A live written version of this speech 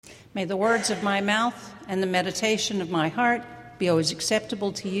May the words of my mouth and the meditation of my heart be always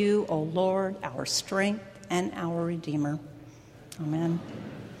acceptable to you, O Lord, our strength and our Redeemer. Amen.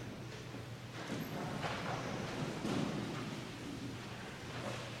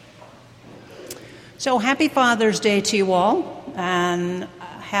 So happy Father's Day to you all, and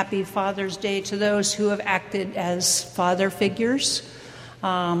happy Father's Day to those who have acted as father figures.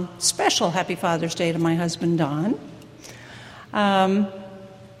 Special happy Father's Day to my husband, Don.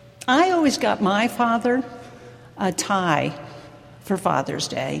 I always got my father a tie for Father's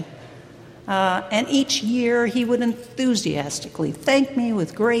Day, and each year he would enthusiastically thank me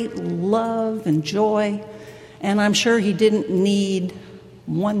with great love and joy, and I'm sure he didn't need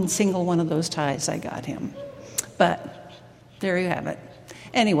one single one of those ties I got him. But there you have it.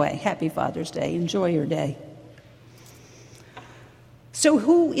 Anyway, happy Father's Day. Enjoy your day. So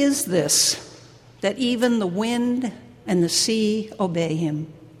who is this that even the wind and the sea obey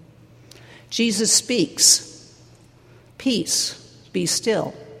him? Jesus speaks, "Peace, be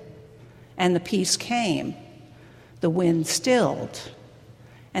still." And the peace came. The wind stilled,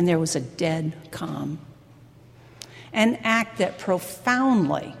 and there was a dead calm. An act that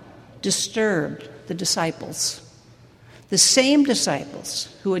profoundly disturbed the disciples, the same disciples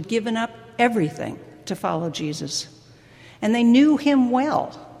who had given up everything to follow Jesus. And they knew him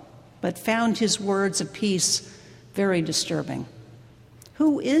well, but found his words of peace very disturbing.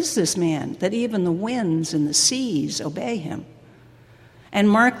 Who is this man that even the winds and the seas obey him? And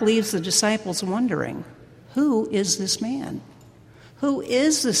Mark leaves the disciples wondering, who is this man? Who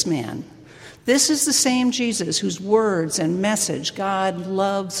is this man? This is the same Jesus whose words and message, God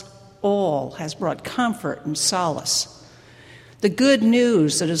loves all, has brought comfort and solace. The good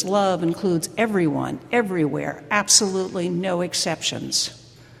news that his love includes everyone, everywhere, absolutely no exceptions.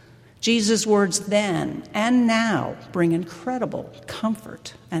 Jesus' words then and now bring incredible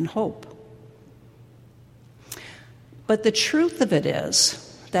comfort and hope. But the truth of it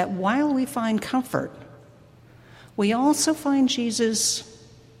is that while we find comfort, we also find Jesus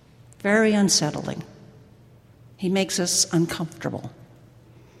very unsettling. He makes us uncomfortable.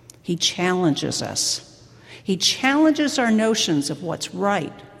 He challenges us. He challenges our notions of what's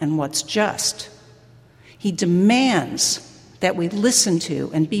right and what's just. He demands that we listen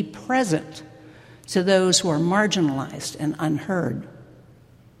to and be present to those who are marginalized and unheard.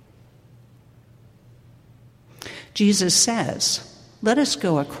 Jesus says, "Let us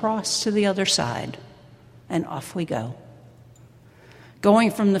go across to the other side," and off we go. Going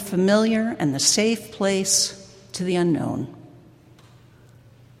from the familiar and the safe place to the unknown.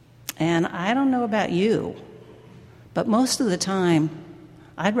 And I don't know about you, but most of the time,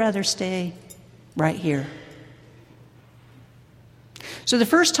 I'd rather stay right here. So the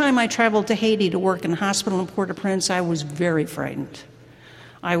first time I traveled to Haiti to work in a hospital in Port-au-Prince, I was very frightened.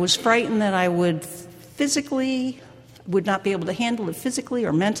 I was frightened that I would not be able to handle it physically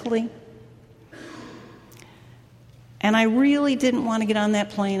or mentally. And I really didn't want to get on that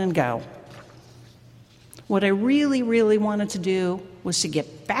plane and go. What I really, really wanted to do was to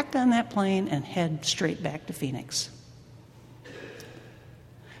get back on that plane and head straight back to Phoenix.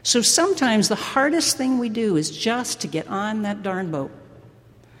 So sometimes the hardest thing we do is just to get on that darn boat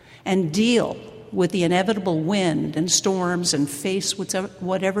and deal with the inevitable wind and storms and face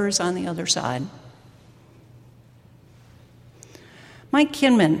whatever is on the other side. Mike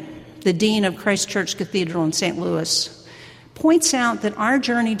Kinman, the dean of Christ Church Cathedral in St. Louis, points out that our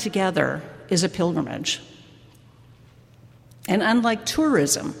journey together is a pilgrimage. And unlike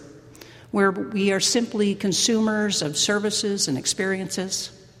tourism, where we are simply consumers of services and experiences,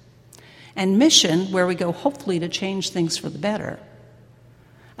 and mission, where we go hopefully to change things for the better,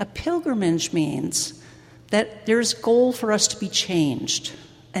 a pilgrimage means that there's a goal for us to be changed.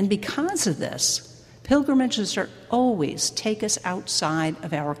 And because of this, pilgrimages are always take us outside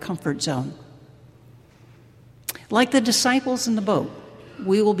of our comfort zone. Like the disciples in the boat,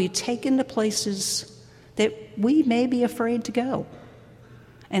 we will be taken to places that we may be afraid to go.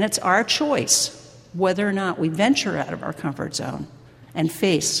 And it's our choice whether or not we venture out of our comfort zone and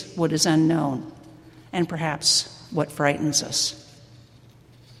face what is unknown and perhaps what frightens us.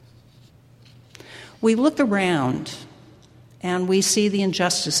 We look around and we see the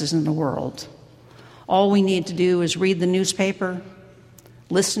injustices in the world. All we need to do is read the newspaper,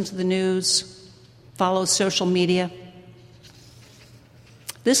 listen to the news, follow social media.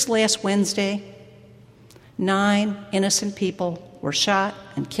 This last Wednesday, 9 innocent people were shot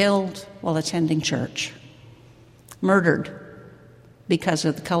and killed while attending church, murdered because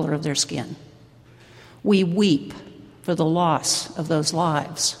of the color of their skin. We weep for the loss of those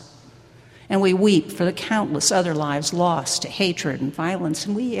lives. And we weep for the countless other lives lost to hatred and violence,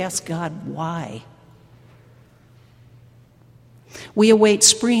 and we ask God why. We await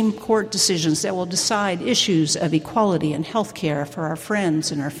Supreme Court decisions that will decide issues of equality and health care for our friends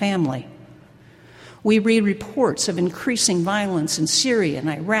and our family. We read reports of increasing violence in Syria and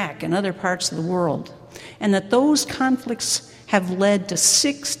Iraq and other parts of the world, and that those conflicts have led to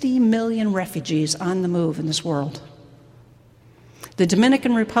 60 million refugees on the move in this world. The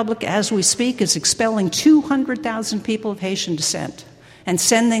Dominican Republic, as we speak, is expelling 200,000 people of Haitian descent and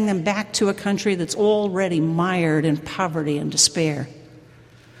sending them back to a country that's already mired in poverty and despair.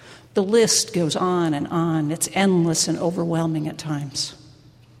 The list goes on and on. It's endless and overwhelming at times.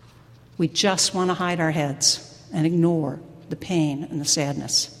 We just want to hide our heads and ignore the pain and the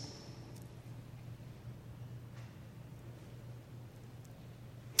sadness.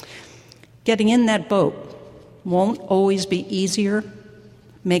 Getting in that boat won't always be easier,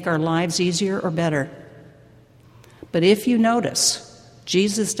 make our lives easier or better. But if you notice,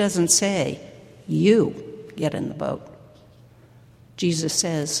 Jesus doesn't say, you get in the boat. Jesus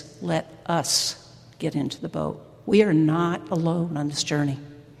says, let us get into the boat. We are not alone on this journey.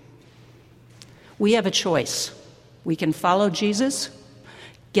 We have a choice. We can follow Jesus,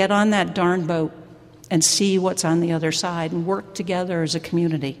 get on that darn boat, and see what's on the other side and work together as a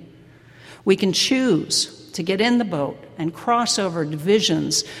community. We can choose to get in the boat and cross over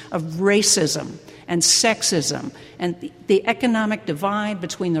divisions of racism and sexism and the economic divide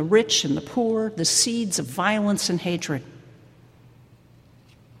between the rich and the poor, the seeds of violence and hatred.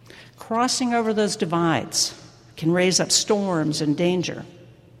 Crossing over those divides can raise up storms and danger,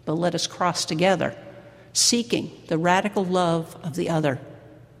 but let us cross together, seeking the radical love of the other.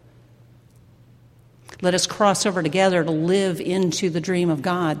 Let us cross over together to live into the dream of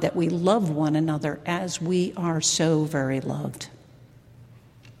God that we love one another as we are so very loved.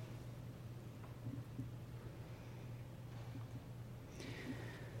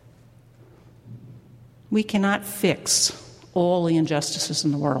 We cannot fix all the injustices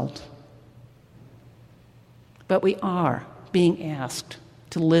in the world, but we are being asked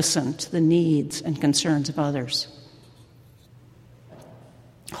to listen to the needs and concerns of others,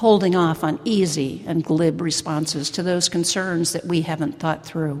 holding off on easy and glib responses to those concerns that we haven't thought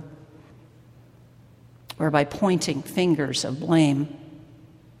through, or by pointing fingers of blame.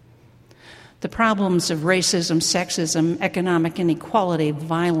 The problems of racism, sexism, economic inequality,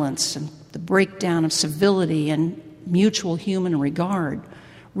 violence, and the breakdown of civility and mutual human regard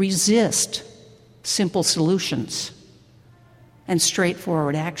resist simple solutions and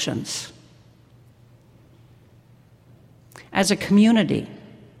straightforward actions. As a community,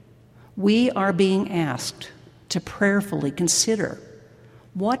 we are being asked to prayerfully consider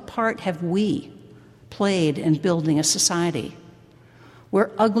what part have we played in building a society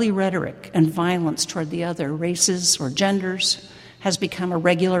where ugly rhetoric and violence toward the other races or genders has become a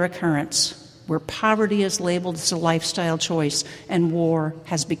regular occurrence, where poverty is labeled as a lifestyle choice and war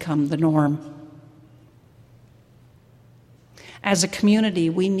has become the norm. As a community,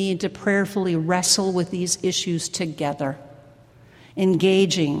 we need to prayerfully wrestle with these issues together,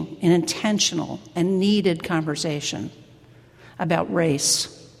 engaging in intentional and needed conversation about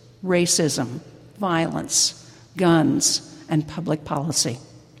race, racism, violence, guns, and public policy.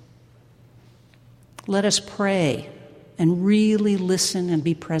 Let us pray and really listen and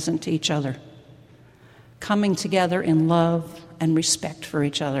be present to each other, coming together in love and respect for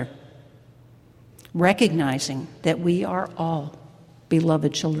each other, recognizing that we are all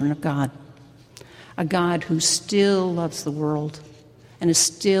beloved children of God, a God who still loves the world and is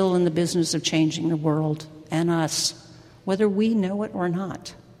still in the business of changing the world and us, whether we know it or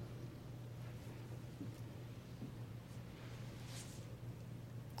not.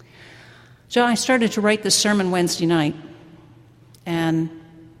 So I started to write this sermon Wednesday night and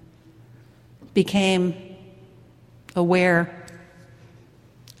became aware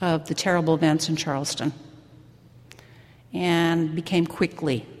of the terrible events in Charleston and became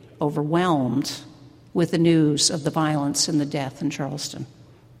quickly overwhelmed with the news of the violence and the death in Charleston.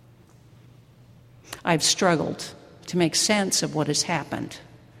 I've struggled to make sense of what has happened,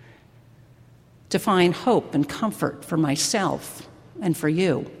 to find hope and comfort for myself and for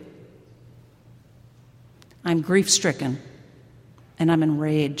you. I'm grief-stricken and I'm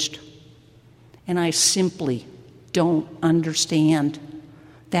enraged, and I simply don't understand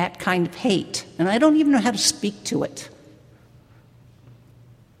that kind of hate, and I don't even know how to speak to it.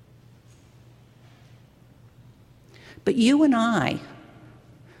 But you and I,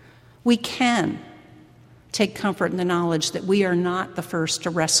 we can take comfort in the knowledge that we are not the first to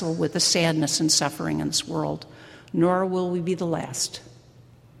wrestle with the sadness and suffering in this world, nor will we be the last.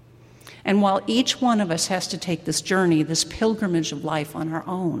 And while each one of us has to take this journey, this pilgrimage of life on our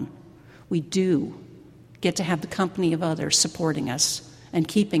own, we do get to have the company of others supporting us and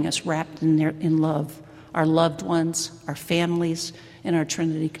keeping us wrapped in love, our loved ones, our families, and our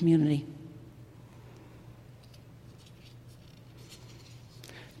Trinity community.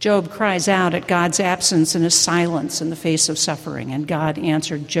 Job cries out at God's absence and his silence in the face of suffering, and God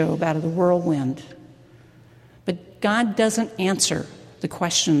answered Job out of the whirlwind. But God doesn't answer the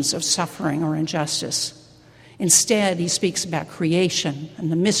questions of suffering or injustice. Instead, he speaks about creation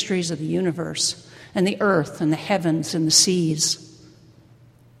and the mysteries of the universe and the earth and the heavens and the seas.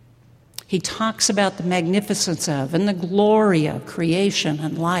 He talks about the magnificence of and the glory of creation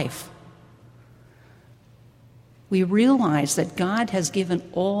and life. We realize that God has given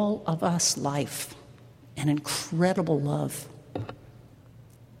all of us life, an incredible love.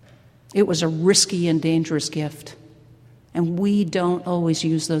 It was a risky and dangerous gift, and we don't always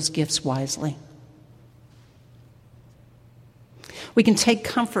use those gifts wisely. We can take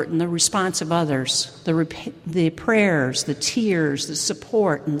comfort in the response of others, the prayers, the tears, the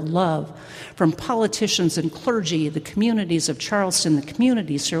support, and the love from politicians and clergy, the communities of Charleston, the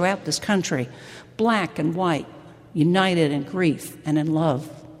communities throughout this country, black and white, united in grief and in love.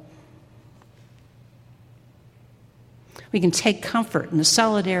 We can take comfort in the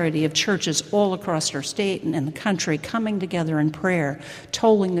solidarity of churches all across our state and in the country coming together in prayer,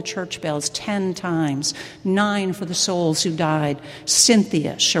 tolling the church bells 10 times, 9 for the souls who died: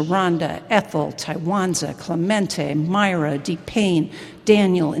 Cynthia, Sharonda, Ethel, Tywanza, Clemente, Myra, DePayne,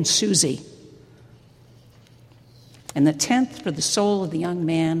 Daniel, and Susie. And the 10th for the soul of the young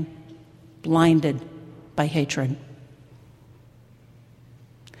man blinded by hatred.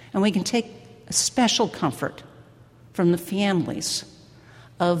 And we can take a special comfort from the families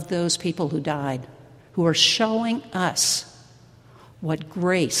of those people who died, who are showing us what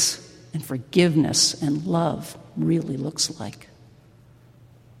grace and forgiveness and love really looks like.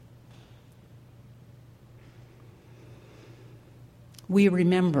 We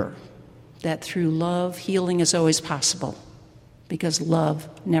remember that through love, healing is always possible, because love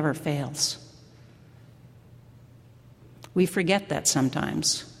never fails. We forget that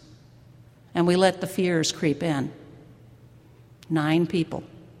sometimes, and we let the fears creep in. 9 people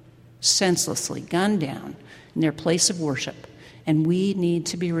senselessly gunned down in their place of worship, and we need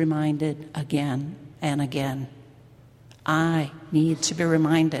to be reminded again and again. I need to be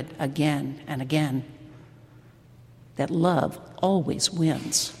reminded again and again that love always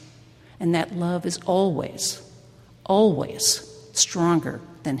wins, and that love is always, always stronger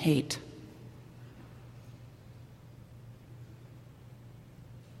than hate.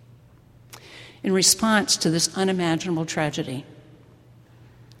 In response to this unimaginable tragedy,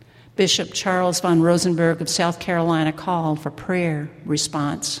 Bishop Charles von Rosenberg of South Carolina called for prayer,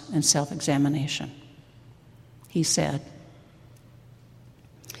 response, and self-examination. He said,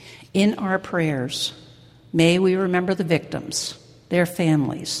 "In our prayers, may we remember the victims, their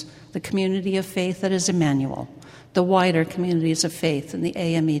families, the community of faith that is Emmanuel, the wider communities of faith in the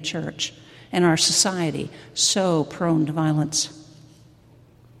AME Church, and our society so prone to violence.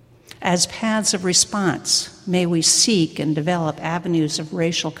 As paths of response, may we seek and develop avenues of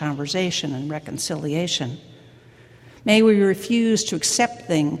racial conversation and reconciliation. May we refuse to accept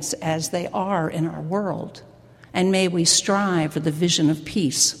things as they are in our world, and may we strive for the vision of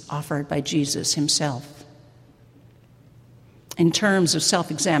peace offered by Jesus himself. In terms of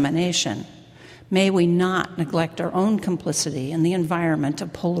self-examination, may we not neglect our own complicity in the environment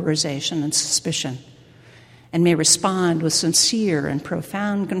of polarization and suspicion, and may respond with sincere and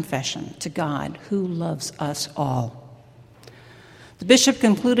profound confession to God who loves us all." The bishop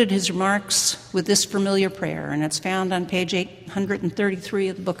concluded his remarks with this familiar prayer, and it's found on page 833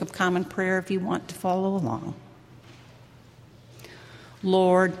 of the Book of Common Prayer if you want to follow along.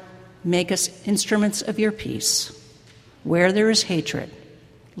 "Lord, make us instruments of your peace. Where there is hatred,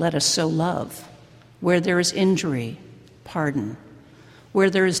 let us sow love. Where there is injury, pardon. Where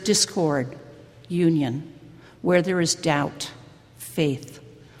there is discord, union. Where there is doubt, faith.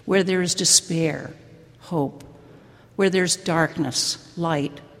 Where there is despair, hope. Where there's darkness,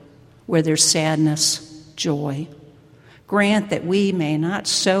 light. Where there's sadness, joy. Grant that we may not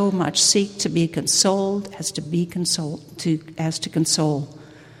so much seek to be consoled as to console,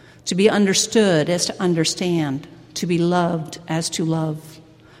 to be understood as to understand, to be loved as to love.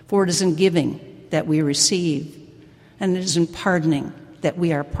 For it is in giving that we receive, and it is in pardoning that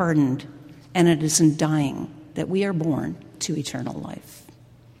we are pardoned, and it is in dying that we are born to eternal life."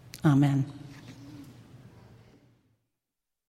 Amen.